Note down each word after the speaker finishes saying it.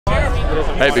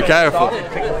Hey, be careful.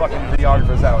 Pick the fucking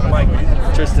videographers out. Mike.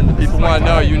 Tristyn, the people want to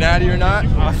know, you natty or not?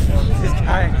 This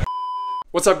guy.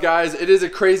 What's up, guys? It is a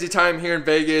crazy time here in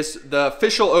Vegas. The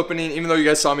official opening, even though you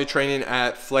guys saw me training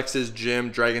at Flex's gym,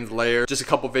 Dragon's Lair, just a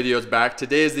couple videos back,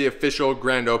 today is the official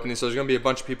grand opening. So there's gonna be a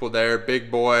bunch of people there, Big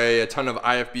Boy, a ton of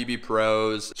IFBB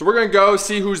pros. So we're gonna go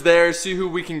see who's there, see who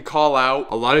we can call out.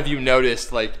 A lot of you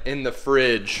noticed, like in the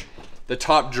fridge, the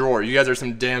top drawer. You guys are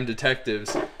some damn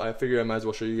detectives. I figured I might as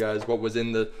well show you guys what was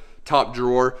in the top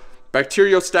drawer.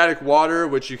 Bacteriostatic water,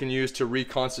 which you can use to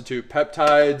reconstitute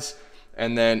peptides.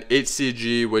 And then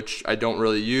HCG, which I don't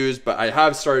really use, but I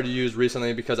have started to use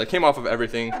recently because I came off of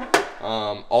everything.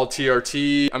 All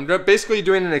TRT. I'm basically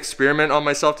doing an experiment on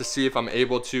myself to see if I'm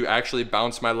able to actually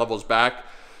bounce my levels back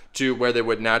to where they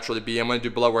would naturally be. I'm gonna do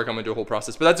blood work, I'm gonna do a whole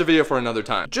process, but that's a video for another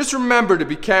time. Just remember to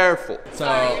be careful.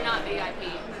 Sorry, you're not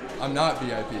VIP. I'm not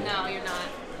VIP. No, you're not.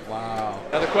 Wow.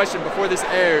 Another question before this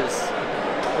airs.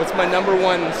 What's my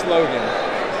 #1 slogan?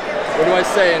 What do I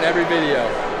say in every video?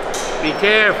 Be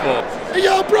careful. Hey,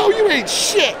 yo, bro, you ain't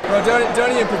shit. Bro,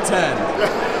 don't even pretend.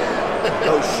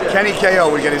 Oh shit. Kenny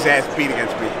KO would get his ass beat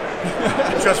against me.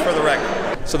 Just for the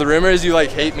record. So the rumor is you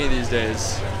like hate me these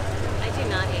days. I do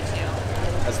not hate you.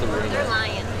 That's the rumor. They're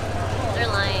lying. They're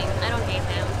lying. I don't hate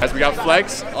them. As we got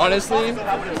Flex, honestly,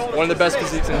 one of the best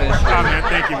physiques in the industry. Oh man,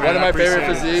 thank you, man. One of my favorite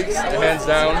physiques, hands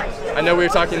down. I know we were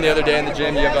talking the other day in the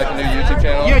gym, you have like a new YouTube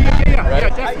channel. Yeah,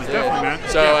 right? definitely, man.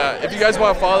 So if you guys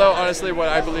want to follow, honestly, what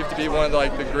I believe to be one of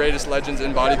the greatest legends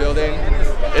in bodybuilding,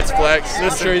 it's Flex. Listen,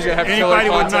 I'm sure he's gonna have killer anybody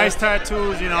with content. nice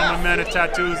tattoos, you know, I'm a man of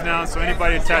tattoos now, so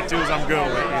anybody with tattoos, I'm good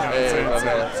with, you know what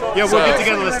I'm saying? Yeah, we'll get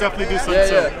together, let's definitely do something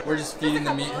soon. We're just feeding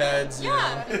the meatheads, you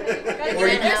know.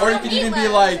 Or you can even be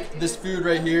like, this food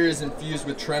right here is infused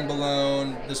with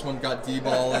trenbolone, this one got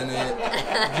D-ball in it.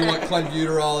 If you want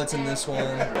clenbuterol, it's in this one.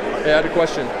 Hey, I had a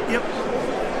question. Yep.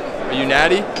 Are you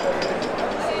natty?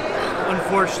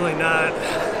 Unfortunately not.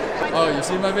 Oh, you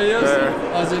seen my videos?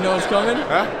 Oh, so you know what's coming?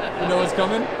 Huh? You know what's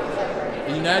coming? Are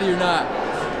you natty or not?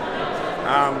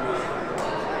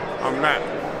 I'm not.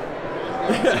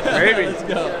 Maybe. Let's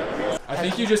go. I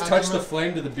think you just touched the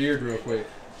flame to the beard real quick.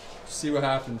 See what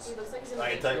happens.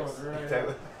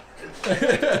 This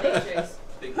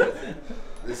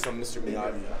is some Mr.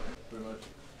 Miyagi. Pretty much.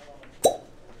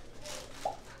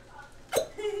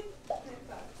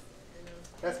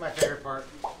 That's my favorite part.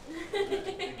 Big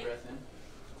breath in.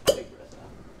 Big breath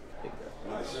out. Big breath.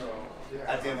 Nice.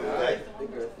 At the end of the day. Big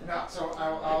breath in. No, so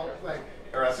I'll like.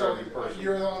 Or after so every person.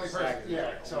 you're the only person.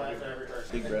 Yeah. So after every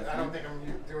person. Big breath I don't in. think I'm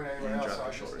doing anyone else. So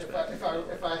I just,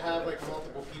 if I have like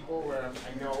multiple people where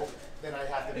I know, then I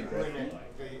have to limit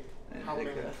how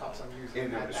many cups I'm using.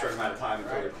 In a certain amount of time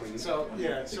until they're clean. So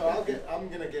yeah. So I'm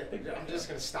just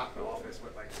gonna stock the office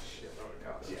with like a shitload of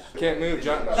cups. Yeah. Can't move,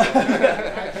 John.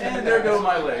 And there go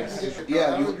my legs.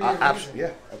 Yeah, you absolutely.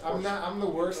 Yeah. Of course. I'm the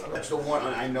worst. That's the one.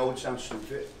 I know it sounds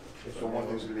stupid. It's the one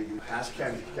thing's gonna be. Ask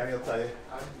Kenny. Kenny will tell you.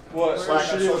 What?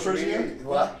 Slack on social First media. again?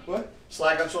 What? What?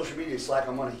 Slack on social media. Slack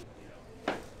on money.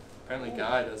 Apparently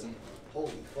Guy doesn't.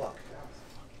 Holy fuck.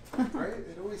 Right?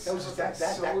 It always That was sounds that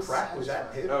so crack. Was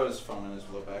that satisfying. hit? That was fun in his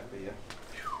low back, but yeah.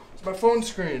 It's my phone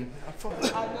screen.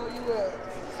 I know you will.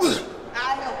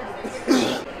 I know.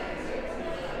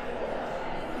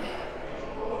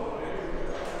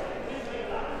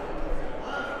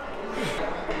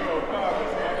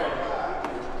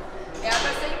 Yeah, I'm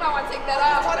gonna say you might want to take that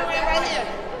off. Right here.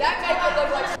 That make it look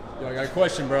like. Yo, I got a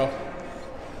question, bro.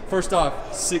 First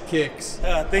off, sick kicks.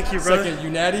 Thank you, brother. Second, you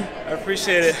natty? I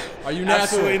appreciate it. Are you natural?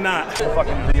 Absolutely not.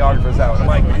 Fucking videographers out.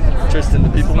 Mike. Tristyn, the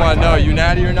people want to know, you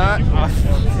natty or not?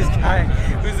 This guy.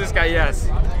 Who's this guy? Yes.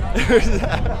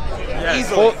 Yes.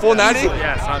 Full natty?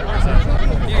 Yes,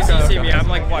 100%. You can see me. I'm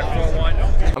like what, 4'1".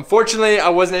 Unfortunately, I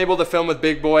wasn't able to film with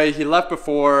Big Boy. He left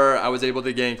before I was able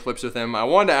to get in clips with him. I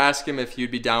wanted to ask him if he'd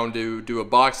be down to do a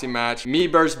boxing match, me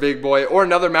versus Big Boy, or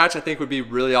another match I think would be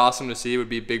really awesome to see would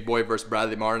be Big Boy versus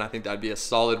Bradley Martin. I think that'd be a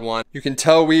solid one. You can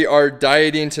tell we are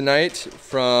dieting tonight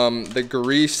from the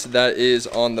grease that is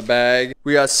on the bag.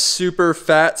 We got super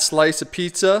fat slice of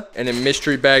pizza and a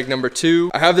mystery bag number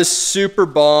 2. I have this super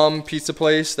bomb pizza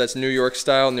place that's New York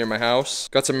style near my house.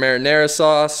 Got some marinara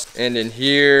sauce, and in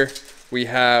here we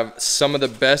have some of the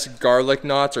best garlic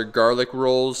knots or garlic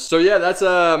rolls. So yeah, that's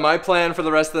my plan for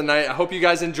the rest of the night. I hope you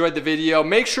guys enjoyed the video.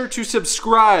 Make sure to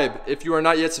subscribe if you are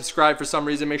not yet subscribed for some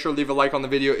reason. Make sure to leave a like on the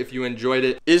video if you enjoyed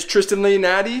it. Is Tristyn Lee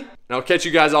natty? And I'll catch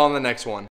you guys all in the next one.